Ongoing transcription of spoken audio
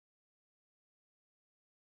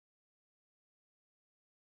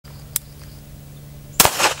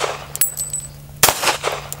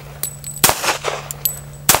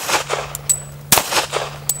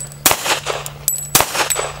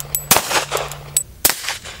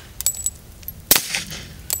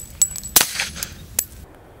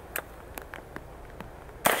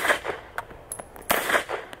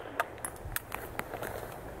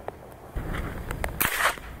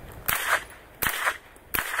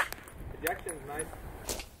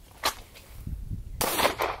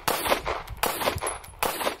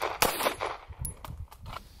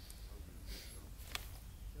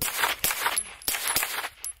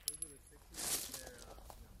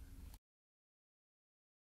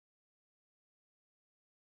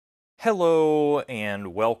Hello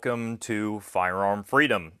and welcome to Firearm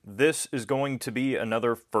Freedom. This is going to be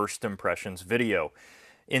another First Impressions video.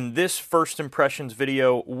 In this First Impressions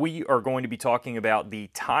video, we are going to be talking about the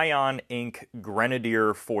Tion Inc.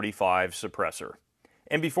 Grenadier 45 suppressor.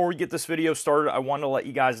 And before we get this video started, I want to let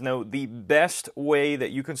you guys know the best way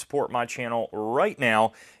that you can support my channel right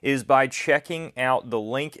now is by checking out the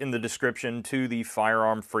link in the description to the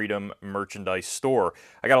Firearm Freedom merchandise store.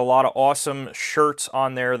 I got a lot of awesome shirts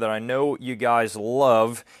on there that I know you guys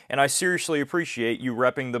love, and I seriously appreciate you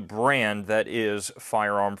repping the brand that is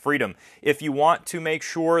Firearm Freedom. If you want to make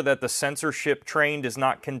sure that the censorship train does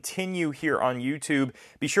not continue here on YouTube,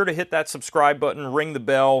 be sure to hit that subscribe button, ring the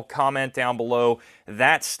bell, comment down below.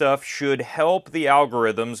 That stuff should help the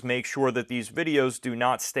algorithms make sure that these videos do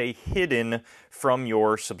not stay hidden from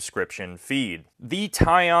your subscription feed. The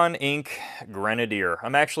Tion Inc. Grenadier.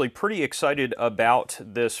 I'm actually pretty excited about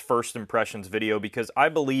this First Impressions video because I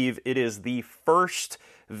believe it is the first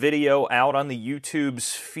video out on the YouTube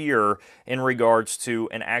sphere in regards to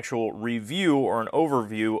an actual review or an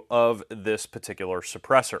overview of this particular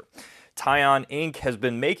suppressor. Tion Inc. has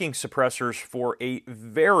been making suppressors for a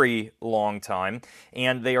very long time,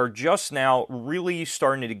 and they are just now really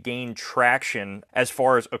starting to gain traction as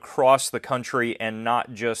far as across the country and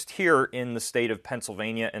not just here in the state of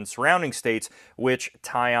Pennsylvania and surrounding states, which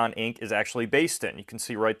Tion Inc. is actually based in. You can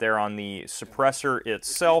see right there on the suppressor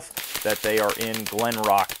itself that they are in Glen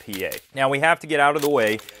Rock, PA. Now we have to get out of the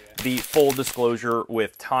way the full disclosure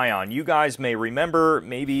with Tion. You guys may remember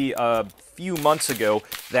maybe a few months ago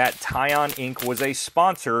that Tion Inc. was a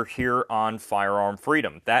sponsor here on Firearm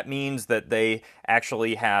Freedom. That means that they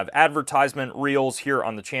actually have advertisement reels here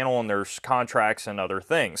on the channel, and there's contracts and other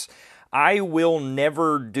things. I will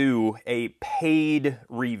never do a paid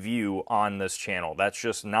review on this channel. That's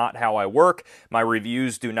just not how I work. My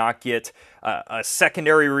reviews do not get a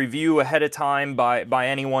secondary review ahead of time by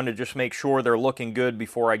anyone to just make sure they're looking good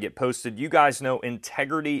before I get posted. You guys know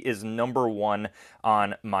integrity is #1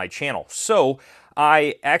 on my channel. So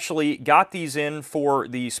I actually got these in for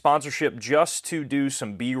the sponsorship just to do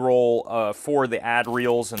some B-roll for the ad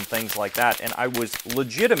reels and things like that, and I was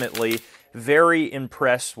legitimately very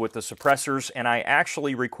impressed with the suppressors, and I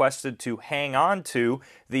actually requested to hang on to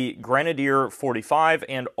the Grenadier 45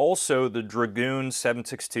 and also the Dragoon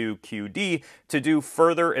 762 QD to do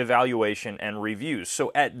further evaluation and reviews.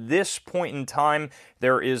 So at this point in time,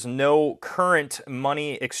 there is no current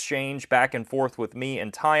money exchange back and forth with me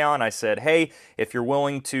and Tion. I said, hey, if you're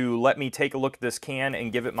willing to let me take a look at this can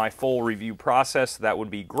and give it my full review process, that would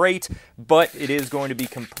be great, but it is going to be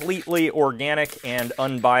completely organic and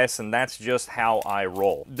unbiased, and that's just how I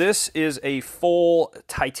roll. This is a full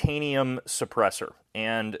titanium suppressor.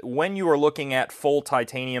 And when you are looking at full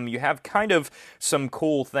titanium, you have kind of some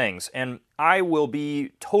cool things. And I will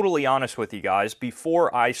be totally honest with you guys,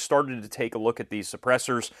 before I started to take a look at these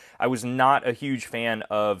suppressors, I was not a huge fan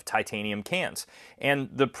of titanium cans. And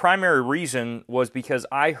the primary reason was because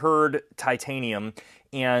I heard titanium,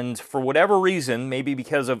 and for whatever reason, maybe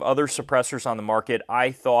because of other suppressors on the market,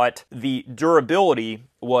 I thought the durability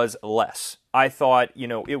was less. I thought, you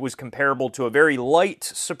know, it was comparable to a very light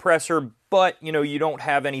suppressor, but, you know, you don't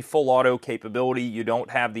have any full auto capability. You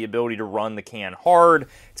don't have the ability to run the can hard.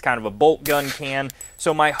 It's kind of a bolt gun can.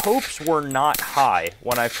 So my hopes were not high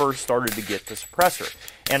when I first started to get the suppressor.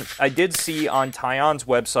 And I did see on Tion's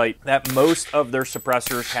website that most of their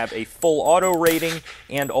suppressors have a full auto rating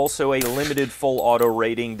and also a limited full auto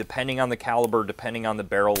rating depending on the caliber, depending on the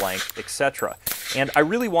barrel length, etc. And I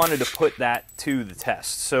really wanted to put that to the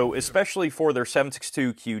test. So especially for their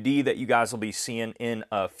 762 QD that you guys will be seeing in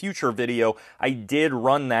a future video, I did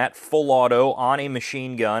run that full auto on a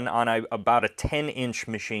machine gun, on about a 10-inch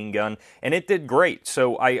machine gun, and it did great.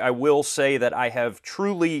 So I will say that I have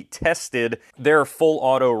truly tested their full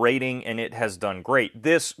auto rating, and it has done great.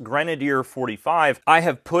 This Grenadier 45, I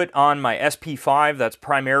have put on my SP5. That's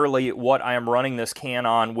primarily what I am running this can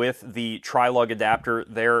on with the tri-lug adapter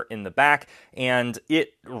there in the back, and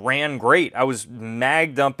it ran great. I was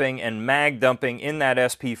mag dumping in that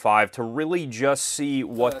SP5 to really just see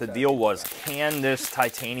what the deal was. Can this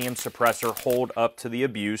titanium suppressor hold up to the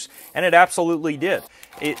abuse? And it absolutely did.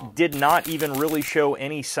 It did not even really show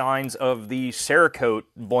any signs of the Cerakote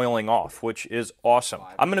boiling off, which is awesome.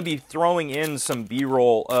 I'm going to be throwing in some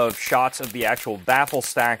B-roll of shots of the actual baffle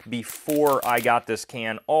stack before I got this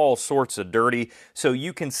can all sorts of dirty, so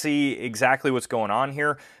you can see exactly what's going on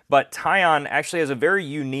here. But Tion actually has a very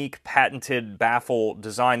unique patented baffle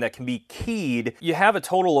design that can be keyed. You have a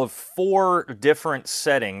total of 4 different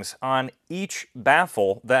settings on each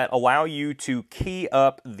baffle that allow you to key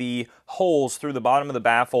up the holes through the bottom of the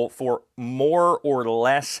baffle for more or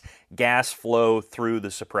less gas flow through the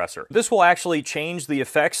suppressor. This will actually change the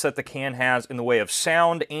effects that the can has in the way of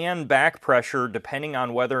sound and back pressure depending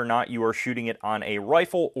on whether or not you are shooting it on a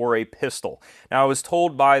rifle or a pistol. Now, I was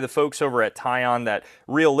told by the folks over at Tion that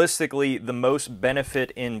realistically the most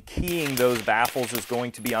benefit in keying those baffles is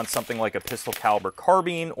going to be on something like a pistol caliber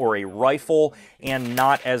carbine or a rifle and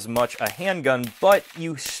not as much a handgun, but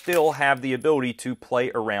you still have the ability to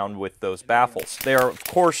play around with those baffles. They are, of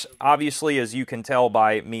course, obviously, as you can tell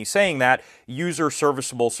by me saying that, user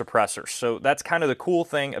serviceable suppressors. So that's kind of the cool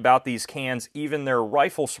thing about these cans. Even their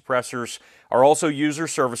rifle suppressors are also user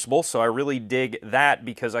serviceable, so I really dig that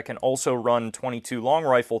because I can also run 22 long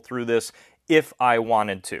rifle through this if I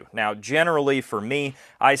wanted to. Now, generally for me,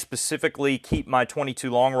 I specifically keep my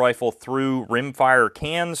 22 long rifle through rimfire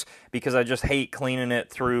cans because I just hate cleaning it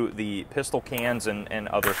through the pistol cans and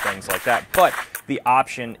other things like that. But the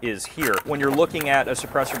option is here. When you're looking at a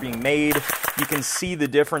suppressor being made, you can see the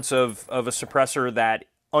difference of a suppressor that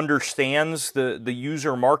understands the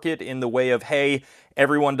user market in the way of, hey,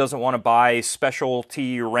 everyone doesn't want to buy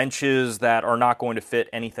specialty wrenches that are not going to fit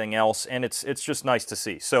anything else, and it's just nice to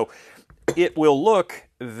see. So it will look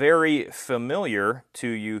very familiar to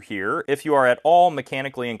you here if you are at all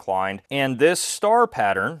mechanically inclined. And this star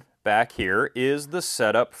pattern back here is the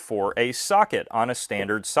setup for a socket on a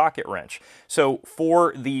standard socket wrench. So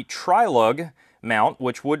for the tri-lug mount,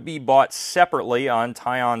 which would be bought separately on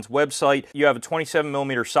Tion's website, you have a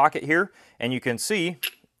 27mm socket here, and you can see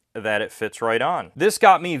that it fits right on. This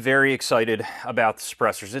got me very excited about the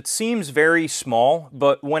suppressors. It seems very small,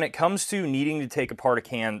 but when it comes to needing to take apart a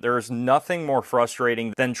can, there is nothing more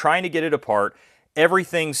frustrating than trying to get it apart,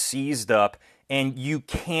 everything's seized up, and you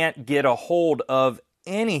can't get a hold of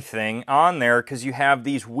anything on there because you have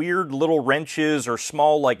these weird little wrenches or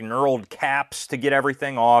small like knurled caps to get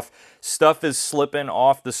everything off. Stuff is slipping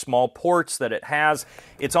off the small ports that it has.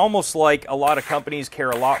 It's almost like a lot of companies care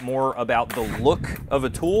a lot more about the look of a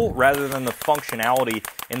tool rather than the functionality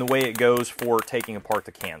in the way it goes for taking apart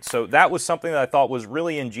the can. So that was something that I thought was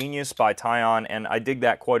really ingenious by Tion, and I dig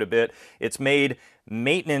that quite a bit. It's made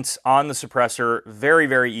maintenance on the suppressor very,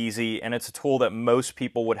 very easy, and it's a tool that most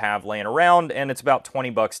people would have laying around, and it's about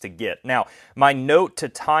 20 bucks to get. Now, my note to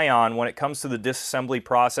Tion when it comes to the disassembly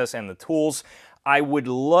process and the tools, I would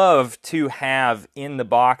love to have in the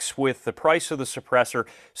box with the price of the suppressor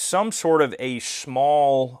some sort of a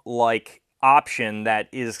small, like, option that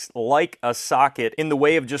is like a socket in the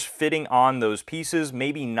way of just fitting on those pieces.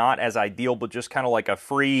 Maybe not as ideal, but just kind of like a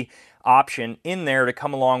free option in there to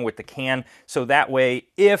come along with the can, so that way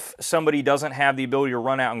if somebody doesn't have the ability to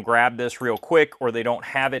run out and grab this real quick, or they don't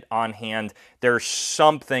have it on hand, there's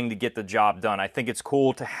something to get the job done. I think it's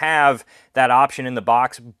cool to have that option in the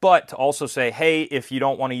box, but to also say, hey, if you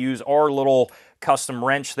don't want to use our little custom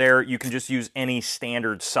wrench there, you can just use any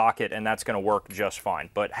standard socket and that's going to work just fine.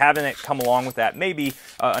 But having it come along with that may be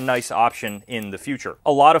a nice option in the future.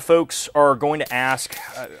 A lot of folks are going to ask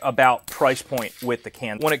about price point with the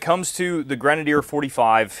can. When it comes to the Grenadier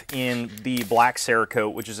 45 in the black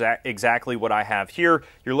Cerakote, which is exactly what I have here,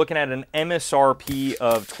 you're looking at an MSRP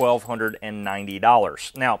of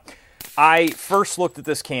 $1,290. Now, I first looked at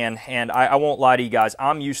this can, and I won't lie to you guys,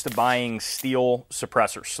 I'm used to buying steel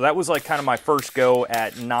suppressors. So that was like kind of my first go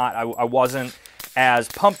at I wasn't as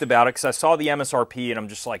pumped about it because I saw the MSRP and I'm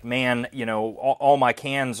just like, man, you know, all my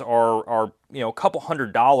cans are you know, a couple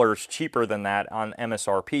 $100 cheaper than that on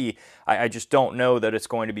MSRP. I just don't know that it's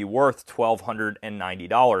going to be worth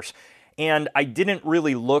 $1,290. And I didn't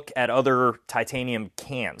really look at other titanium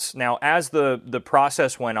cans. Now, as the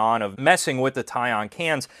process went on of messing with the Tion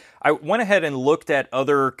cans, I went ahead and looked at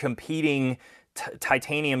other competing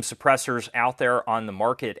titanium suppressors out there on the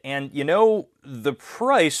market. And, you know, the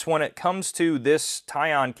price when it comes to this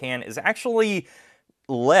Tion can is actually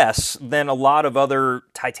less than a lot of other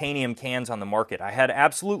titanium cans on the market. I had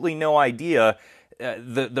absolutely no idea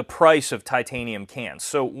the price of titanium cans.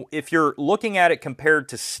 So if you're looking at it compared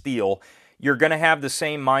to steel, you're going to have the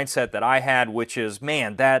same mindset that I had, which is,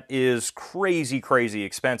 man, that is crazy, crazy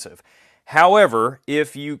expensive. However,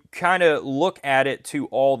 if you kind of look at it to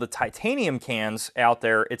all the titanium cans out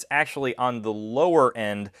there, it's actually on the lower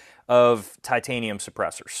end of titanium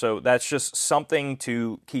suppressors. So that's just something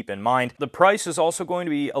to keep in mind. The price is also going to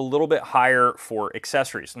be a little bit higher for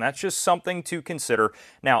accessories, and that's just something to consider.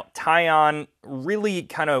 Now, Tion really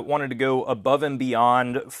kind of wanted to go above and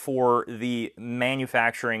beyond for the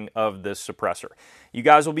manufacturing of this suppressor. You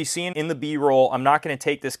guys will be seeing in the B-roll, I'm not going to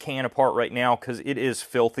take this can apart right now because it is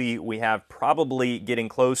filthy. We have probably getting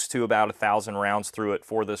close to about 1,000 rounds through it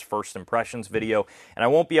for this first impressions video, and I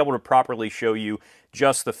won't be able to properly show you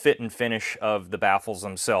just the fit and finish of the baffles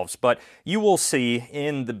themselves. But you will see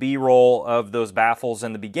in the B-roll of those baffles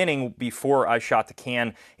in the beginning before I shot the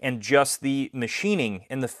can, and just the machining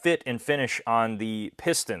and the fit and finish on the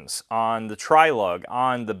pistons, on the tri-lug,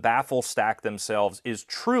 on the baffle stack themselves is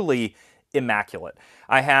truly immaculate.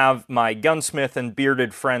 I have my gunsmith and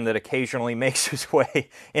bearded friend that occasionally makes his way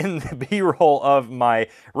in the B-roll of my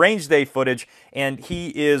range day footage, and he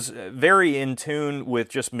is very in tune with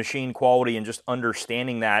just machine quality and just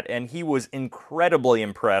understanding that, and he was incredibly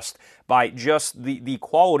impressed by just the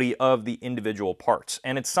quality of the individual parts.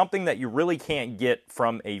 And it's something that you really can't get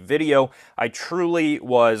from a video. I truly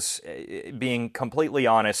was, being completely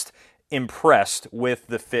honest, impressed with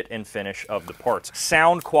the fit and finish of the parts.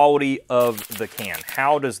 Sound quality of the can.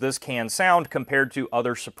 How does this can sound compared to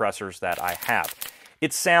other suppressors that I have?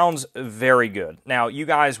 It sounds very good. Now, you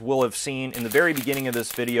guys will have seen in the very beginning of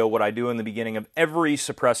this video, what I do in the beginning of every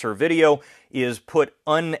suppressor video is put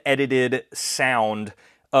unedited sound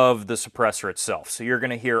of the suppressor itself. So you're going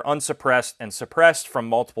to hear unsuppressed and suppressed from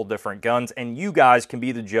multiple different guns, and you guys can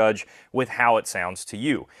be the judge with how it sounds to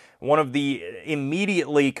you. One of the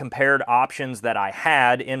immediately compared options that I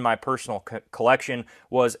had in my personal collection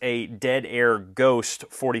was a Dead Air Ghost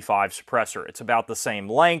 45 suppressor. It's about the same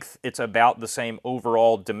length, it's about the same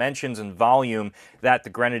overall dimensions and volume that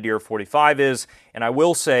the Grenadier 45 is, and I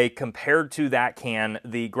will say, compared to that can,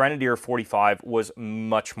 the Grenadier 45 was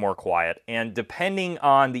much more quiet, and depending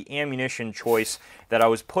on the ammunition choice that I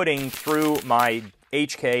was putting through my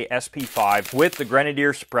HK SP5 with the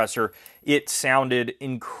Grenadier suppressor, it sounded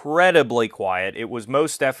incredibly quiet. It was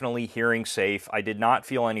most definitely hearing safe. I did not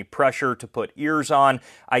feel any pressure to put ears on.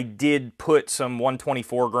 I did put some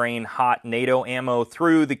 124 grain hot NATO ammo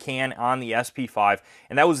through the can on the SP5,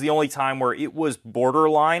 and that was the only time where it was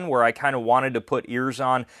borderline, where I kind of wanted to put ears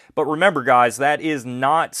on. But remember, guys, that is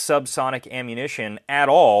not subsonic ammunition at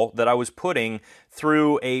all that I was putting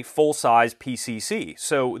through a full-size PCC.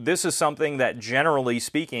 So this is something that, generally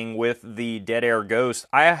speaking, with the Dead Air Ghost,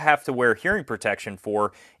 I have to wear hearing protection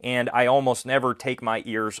for, and I almost never take my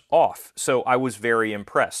ears off. So I was very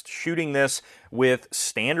impressed. Shooting this with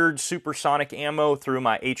standard supersonic ammo through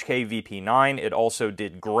my HK VP9, it also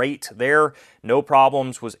did great there. No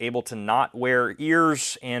problems, was able to not wear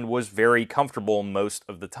ears, and was very comfortable most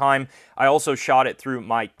of the time. I also shot it through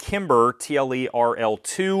my Kimber TLE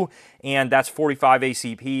RL2, and that's 45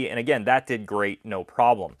 ACP, and again, that did great, no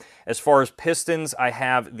problem. As far as pistons, I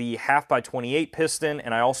have the 1/2x28 piston,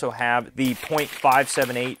 and I also have the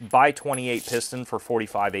 .578 by 28 piston for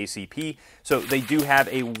 45 ACP, so they do have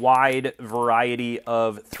a wide variety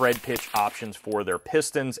of thread pitch options for their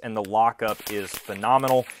pistons, and the lockup is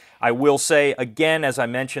phenomenal. I will say, again, as I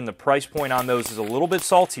mentioned, the price point on those is a little bit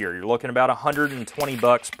saltier. You're looking about 120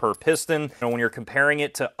 bucks per piston. And when you're comparing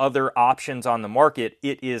it to other options on the market,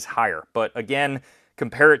 it is higher. But again,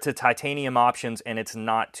 compare it to titanium options, and it's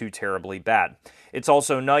not too terribly bad. It's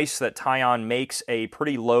also nice that Tion makes a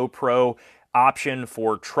pretty low pro option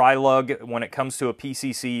for tri-lug. When it comes to a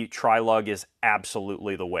PCC, tri-lug is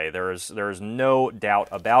absolutely the way. There is no doubt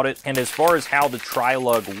about it. And as far as how the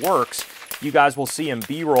tri-lug works, you guys will see in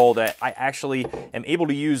B-roll that I actually am able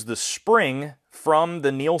to use the spring from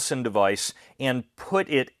the Nielsen device and put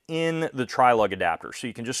it in the tri-lug adapter. So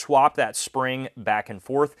you can just swap that spring back and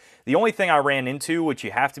forth. The only thing I ran into, which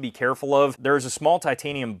you have to be careful of, there's a small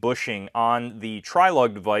titanium bushing on the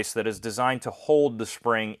tri-lug device that is designed to hold the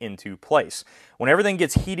spring into place. When everything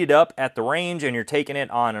gets heated up at the range and you're taking it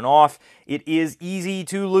on and off, it is easy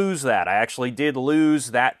to lose that. I actually did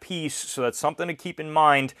lose that piece, so that's something to keep in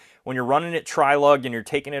mind when you're running it tri-lug and you're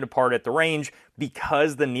taking it apart at the range,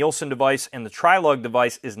 because the Nielsen device and the tri-lug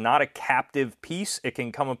device is not a captive piece. It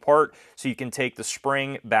can come apart so you can take the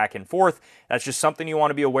spring back and forth. That's just something you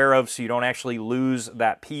want to be aware of so you don't actually lose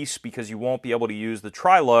that piece, because you won't be able to use the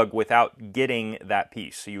tri-lug without getting that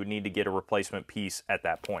piece. So you would need to get a replacement piece at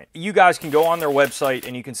that point. You guys can go on their website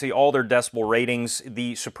and you can see all their decibel ratings.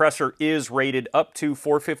 The suppressor is rated up to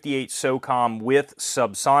 458 SOCOM with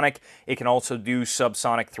subsonic. It can also do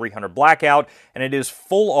subsonic 300 blackout, and it is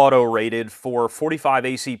full auto rated for 45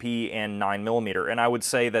 ACP and 9mm. And I would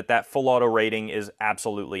say that that full auto rating is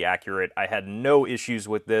absolutely accurate. I had no issues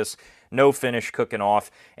with this. No finish cooking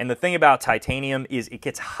off. And the thing about titanium is it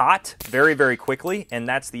gets hot very, very quickly, and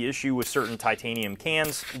that's the issue with certain titanium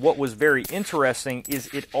cans. What was very interesting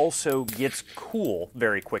is it also gets cool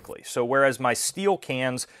very quickly. So whereas my steel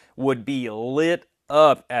cans would be lit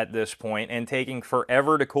up at this point and taking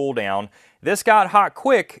forever to cool down, this got hot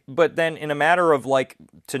quick, but then in a matter of, like,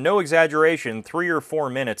 to no exaggeration, 3 or 4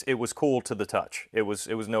 minutes, it was cool to the touch. It was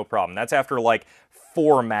no problem. That's after like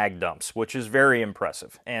 4 mag dumps, which is very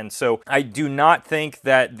impressive. And so I do not think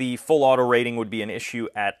that the full auto rating would be an issue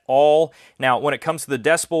at all. Now, when it comes to the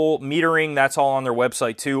decibel metering, that's all on their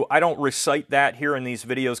website too. I don't recite that here in these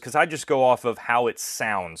videos because I just go off of how it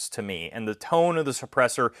sounds to me. And the tone of the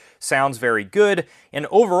suppressor sounds very good. And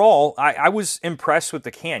overall, I was impressed with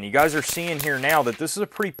the can. You guys are seeing here now that this is a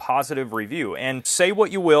pretty positive review. And say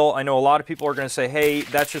what you will, I know a lot of people are going to say, hey,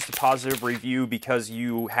 that's just a positive review because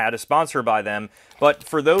you had a sponsor by them. But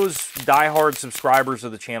for those diehard subscribers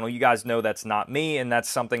of the channel, you guys know that's not me, and that's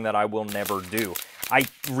something that I will never do. I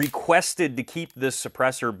requested to keep this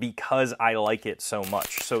suppressor because I like it so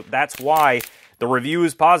much. So that's why the review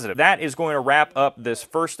is positive. That is going to wrap up this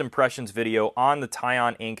first impressions video on the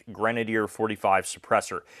Tion Inc. Grenadier 45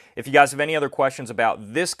 suppressor. If you guys have any other questions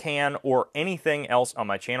about this can or anything else on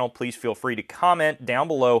my channel, please feel free to comment down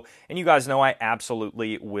below, and you guys know I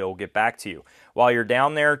absolutely will get back to you. While you're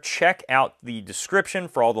down there, check out the description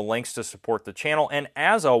for all the links to support the channel, and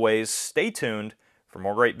as always, stay tuned for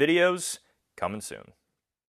more great videos coming soon.